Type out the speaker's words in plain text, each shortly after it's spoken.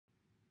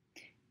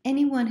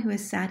Anyone who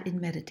has sat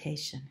in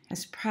meditation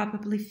has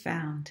probably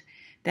found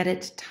that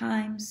at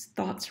times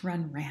thoughts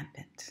run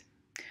rampant.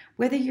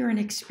 Whether you're an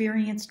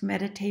experienced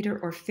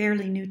meditator or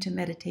fairly new to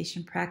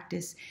meditation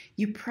practice,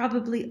 you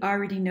probably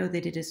already know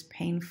that it is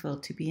painful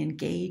to be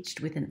engaged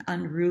with an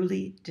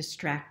unruly,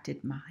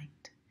 distracted mind.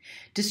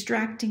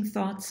 Distracting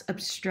thoughts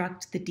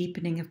obstruct the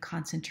deepening of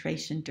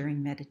concentration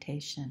during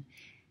meditation,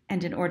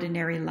 and in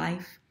ordinary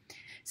life,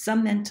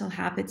 some mental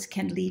habits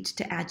can lead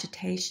to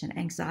agitation,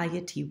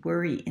 anxiety,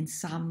 worry,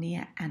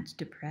 insomnia, and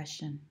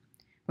depression.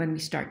 When we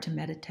start to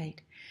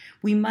meditate,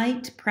 we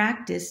might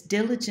practice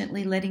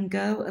diligently letting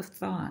go of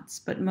thoughts,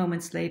 but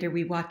moments later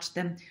we watch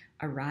them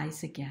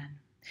arise again.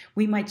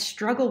 We might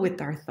struggle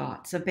with our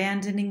thoughts,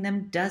 abandoning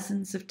them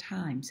dozens of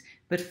times,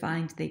 but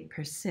find they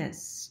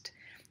persist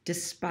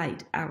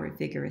despite our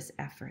vigorous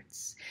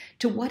efforts.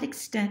 To what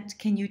extent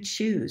can you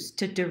choose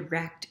to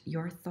direct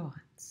your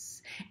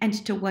thoughts? And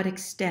to what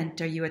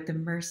extent are you at the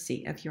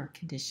mercy of your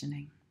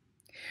conditioning?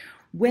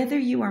 Whether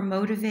you are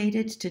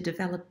motivated to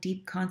develop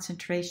deep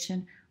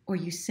concentration or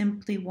you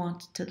simply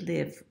want to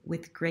live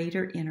with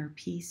greater inner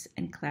peace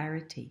and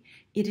clarity,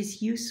 it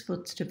is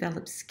useful to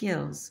develop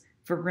skills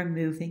for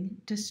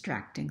removing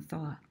distracting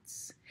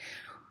thoughts.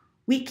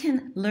 We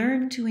can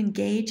learn to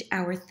engage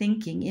our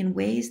thinking in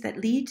ways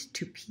that lead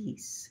to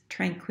peace,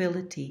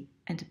 tranquility,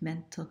 and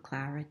mental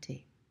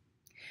clarity.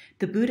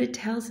 The Buddha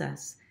tells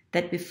us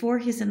that before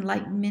his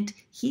enlightenment,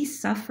 he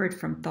suffered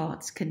from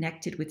thoughts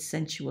connected with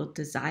sensual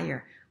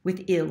desire,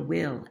 with ill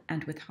will,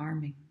 and with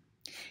harming.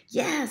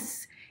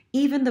 Yes,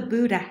 even the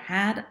Buddha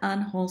had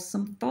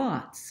unwholesome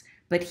thoughts,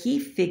 but he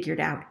figured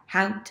out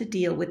how to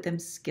deal with them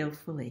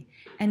skillfully,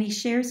 and he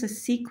shares a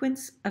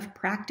sequence of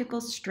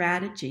practical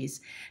strategies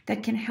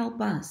that can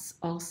help us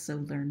also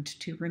learn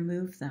to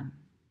remove them.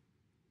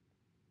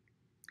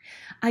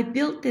 I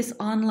built this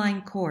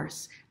online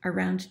course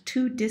around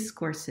 2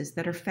 discourses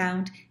that are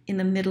found in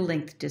the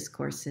middle-length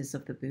discourses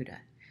of the Buddha,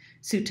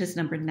 suttas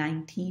number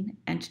 19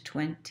 and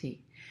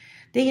 20.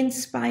 They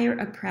inspire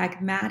a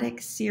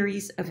pragmatic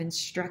series of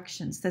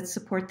instructions that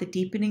support the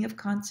deepening of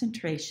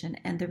concentration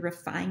and the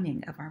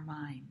refining of our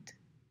mind.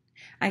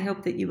 I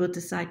hope that you will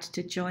decide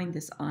to join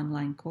this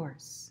online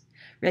course.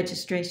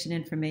 Registration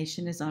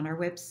information is on our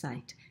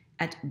website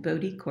at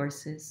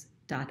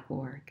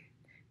bodhicourses.org.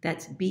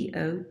 That's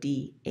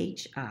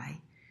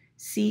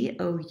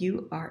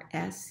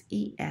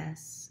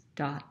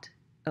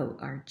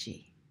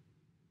BODHICOURSES.org.